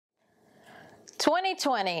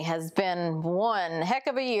2020 has been one heck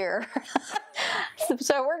of a year.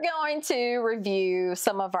 So we're going to review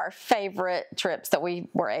some of our favorite trips that we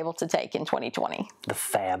were able to take in 2020. The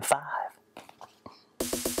Fab Five.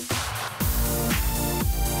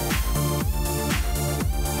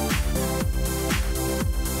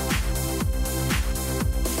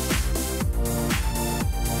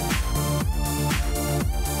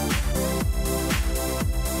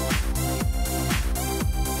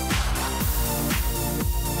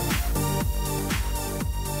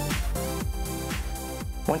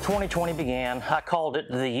 When 2020 began, I called it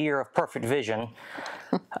the year of perfect vision.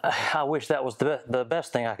 I wish that was the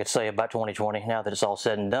best thing I could say about 2020 now that it's all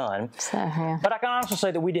said and done. But I can honestly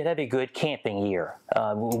say that we did have a good camping year.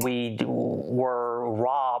 We were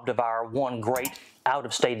robbed of our one great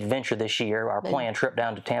out-of-state adventure this year, our planned trip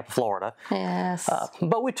down to Tampa, Florida. Yes.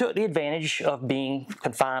 But we took the advantage of being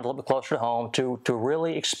confined a little bit closer to home to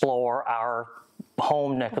really explore our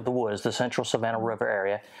home neck of the woods, the central Savannah River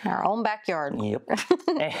area. Our own backyard. Yep.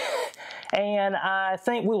 And I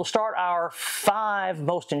think we will start our 5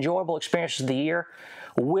 most enjoyable experiences of the year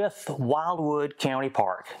with Wildwood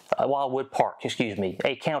Park,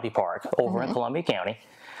 a county park over in Columbia County.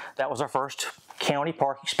 That was our first county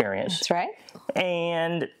park experience. That's right.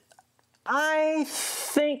 And I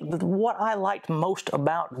think that what I liked most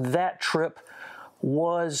about that trip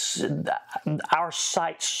was our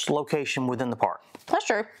site's location within the park. That's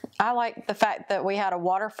true. I like the fact that we had a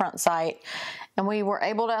waterfront site and we were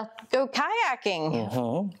able to go kayaking.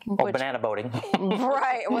 Or banana boating.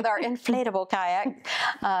 Right, with our inflatable kayak.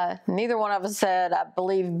 Neither one of us had, I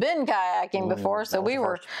believe, been kayaking before, so we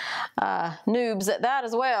were noobs at that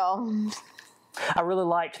as well. I really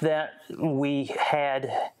liked that we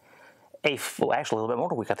had actually a little bit more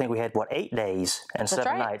than a week. I think we had, 8 days and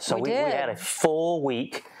 7 nights. So we had a full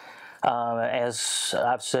week. As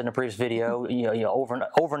I've said in a previous video,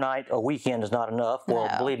 overnight, a weekend is not enough. Well,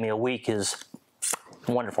 believe me, a week is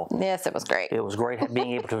wonderful. Yes, it was great. It was great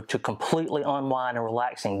being able to completely unwind and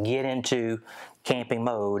relax and get into camping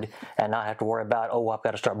mode and not have to worry about, I've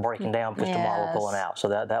got to start breaking down because tomorrow we're pulling out. So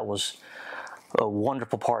that was a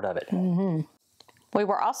wonderful part of it. We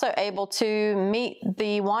were also able to meet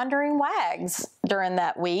the Wandering Wags during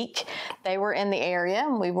that week. They were in the area,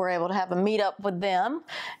 and we were able to have a meetup with them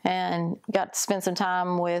and got to spend some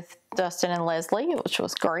time with Dustin and Leslie, which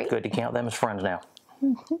was great. Good to count them as friends now.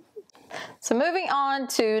 So moving on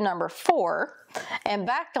to number 4, and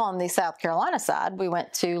back on the South Carolina side, we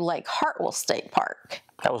went to Lake Hartwell State Park.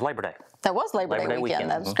 That was Labor Day. That was Labor Day weekend.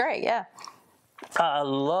 That was great, yeah. I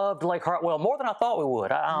loved Lake Hartwell more than I thought we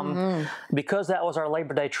would. Because that was our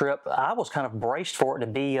Labor Day trip, I was kind of braced for it to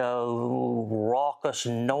be a raucous,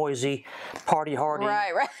 noisy, party-hardy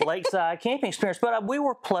lakeside camping experience. But we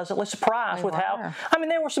were pleasantly surprised with how,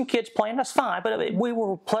 there were some kids playing, that's fine, but we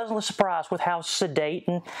were pleasantly surprised with how sedate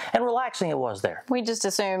and relaxing it was there. We just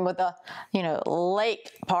assumed with a,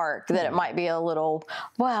 lake park that it might be a little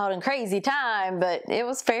wild and crazy time, but it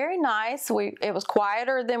was very nice. It was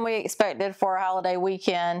quieter than we expected for a holiday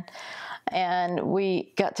weekend, and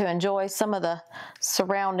we got to enjoy some of the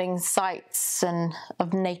surrounding sights and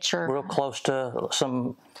of nature. Real close to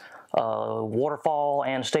some waterfall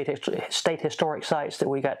and state historic sites that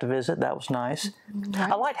we got to visit. That was nice.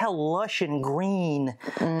 I liked how lush and green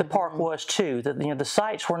the park was too. The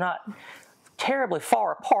sites were not terribly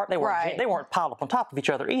far apart. They weren't piled up on top of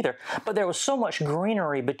each other either, but there was so much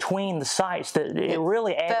greenery between the sites that it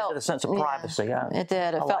really added to the sense of privacy. It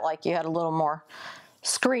did. It felt like you had a little more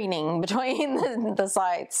screening between the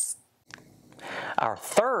sites. Our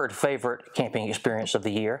third favorite camping experience of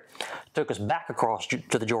the year took us back across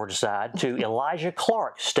to the Georgia side to Elijah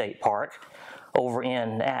Clark State Park over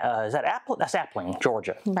in, that's Appling,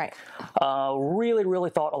 Georgia. Right. Really,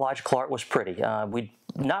 really thought Elijah Clark was pretty. We'd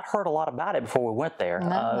not heard a lot about it before we went there.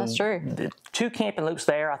 No, that's true. 2 camping loops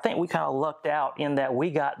there. I think we kind of lucked out in that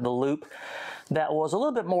we got the loop that was a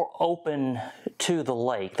little bit more open to the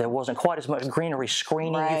lake. There wasn't quite as much greenery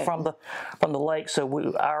screening you from the lake.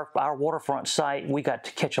 So our waterfront site, we got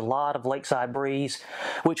to catch a lot of lakeside breeze,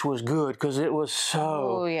 which was good because it was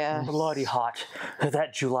so bloody hot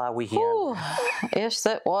that July weekend. Ooh, yes,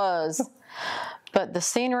 it was. But the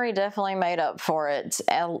scenery definitely made up for it.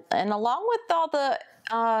 And along with all the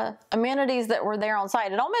amenities that were there on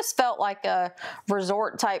site, it almost felt like a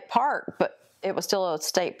resort type park, but it was still a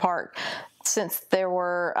state park, since there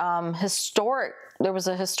were there was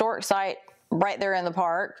a historic site right there in the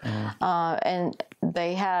park, and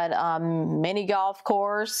they had mini golf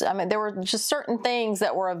course. There were just certain things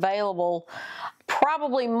that were available,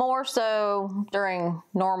 probably more so during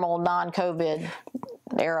normal non-COVID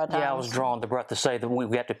era times. Yeah, I was drawing the breath to say that we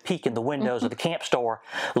got to peek in the windows of the camp store.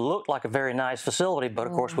 Looked like a very nice facility, but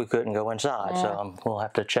of course we couldn't go inside, so we'll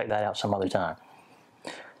have to check that out some other time.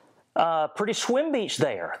 Pretty swim beach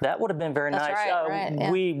there. That would have been very nice. Right,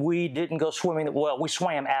 yeah. We didn't go swimming. Well, we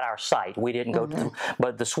swam at our site. We didn't go to,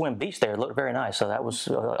 but the swim beach there looked very nice. So that was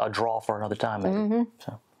a draw for another time, maybe.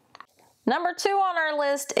 So. Number 2 on our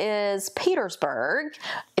list is Petersburg.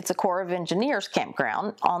 It's a Corps of Engineers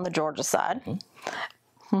campground on the Georgia side.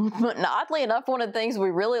 But oddly enough, one of the things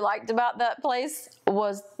we really liked about that place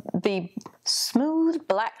was the smooth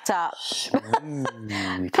blacktop.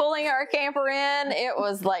 Pulling our camper in, it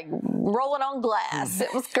was like rolling on glass.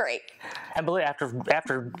 It was great. I believe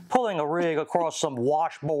after pulling a rig across some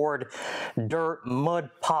washboard, dirt,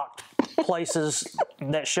 mud-pocked places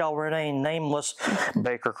that shall remain nameless,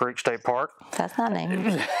 Baker Creek State Park. That's not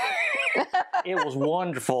named. It was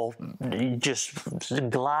wonderful, just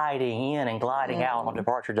gliding in and gliding out on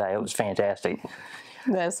departure day. It was fantastic.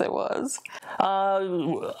 Yes, it was.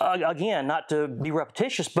 Again, not to be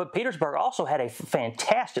repetitious, but Petersburg also had a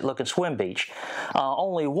fantastic looking swim beach.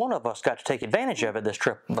 Only one of us got to take advantage of it this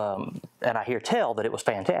trip, and I hear tell that it was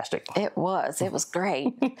fantastic. It was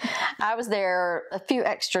great. I was there a few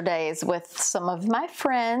extra days with some of my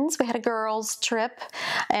friends. We had a girls' trip,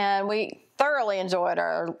 and we thoroughly enjoyed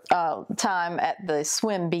our time at the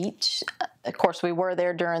swim beach. Of course, we were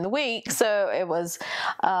there during the week, so it was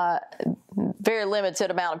very limited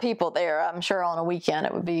amount of people there. I'm sure on a weekend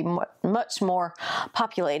it would be much more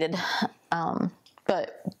populated,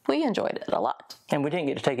 but we enjoyed it a lot. And we didn't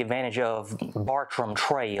get to take advantage of Bartram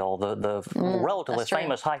Trail, the relatively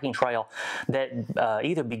famous hiking trail that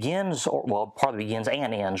either begins, or well, probably begins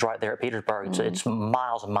and ends right there at Petersburg. It's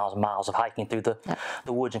miles and miles and miles of hiking through the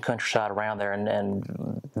woods and countryside around there,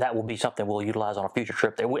 and that will be something we'll utilize on a future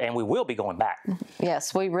trip there, and we will be going back.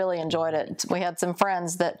 Yes, we really enjoyed it. We had some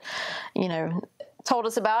friends that, told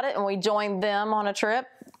us about it, and we joined them on a trip,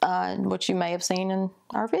 which you may have seen in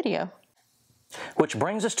our video. Which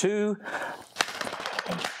brings us to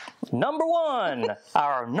number 1,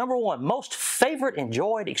 our number 1 most favorite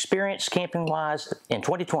enjoyed experience camping-wise in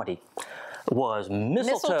 2020 was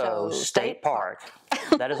Mistletoe State Park.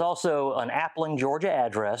 That is also an Appling, Georgia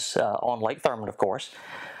address on Lake Thurmond, of course.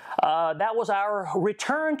 That was our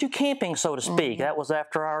return to camping, so to speak. That was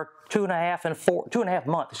after our 2.5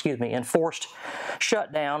 month, enforced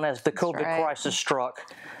shutdown as the COVID crisis struck.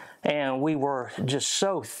 And we were just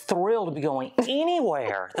so thrilled to be going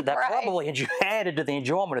anywhere. That probably added to the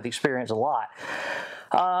enjoyment of the experience a lot.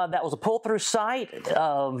 That was a pull-through site.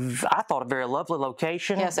 I thought a very lovely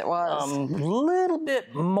location. Yes, it was. Little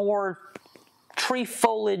bit more tree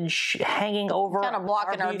foliage hanging over. Kind of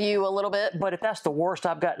blocking our view a little bit. But if that's the worst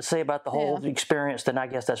I've got to say about the whole experience, then I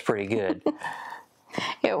guess that's pretty good.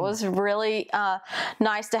 It was really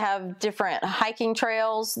nice to have different hiking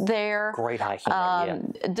trails there. Great hiking, a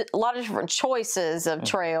lot of different choices of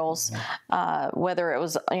trails, whether it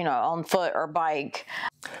was on foot or bike.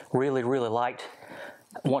 Really, really liked.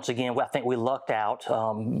 Once again, I think we lucked out.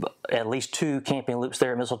 At least 2 camping loops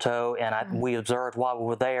there at Mistletoe, and we observed while we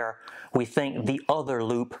were there. We think the other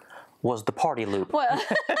loop was the party loop. Well,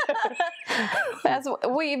 as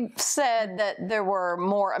we've said that there were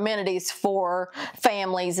more amenities for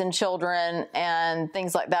families and children and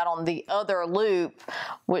things like that on the other loop,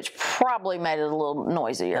 which probably made it a little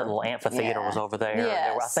noisier. That little amphitheater was over there.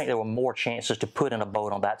 Yes. I think there were more chances to put in a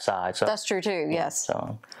boat on that side. So that's true too. Yes.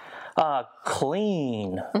 So,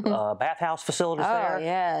 clean bathhouse facilities there. Oh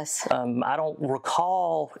yes. I don't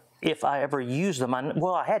recall if I ever used them.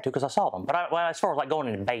 I had to because I saw them. But as far as like going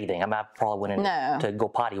in and bathing, I probably went in to go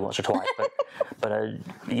potty once or twice. But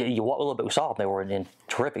you walk a little bit. We saw them. They were in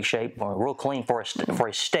terrific shape. Real clean for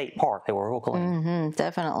a state park. They were real clean.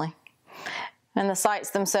 Definitely. And the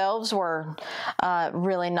sites themselves were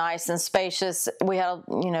really nice and spacious. We had,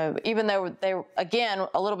 even though they were, again,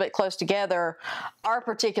 a little bit close together, our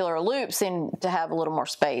particular loop seemed to have a little more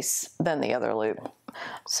space than the other loop.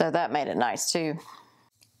 So that made it nice too.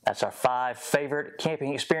 That's our 5 favorite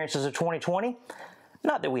camping experiences of 2020.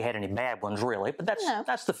 Not that we had any bad ones really, but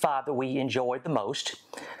that's the 5 that we enjoyed the most.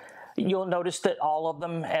 You'll notice that all of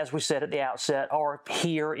them, as we said at the outset, are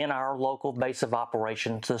here in our local base of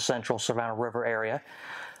operations, the central Savannah River area.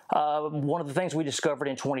 One of the things we discovered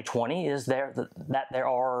in 2020 is that there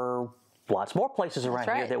are lots more places around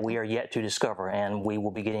here that we are yet to discover, and we will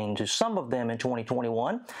be getting to some of them in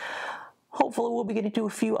 2021. Hopefully we'll be getting to a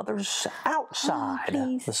few others outside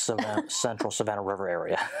the central Savannah River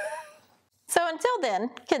area. So until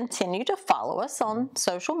then, continue to follow us on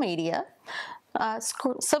social media.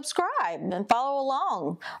 subscribe and follow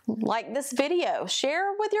along. Like this video,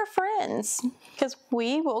 share with your friends, because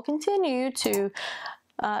we will continue to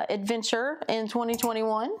adventure in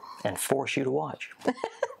 2021. And force you to watch.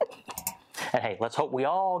 And hey, let's hope we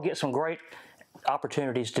all get some great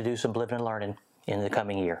opportunities to do some living and learning in the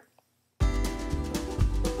coming year.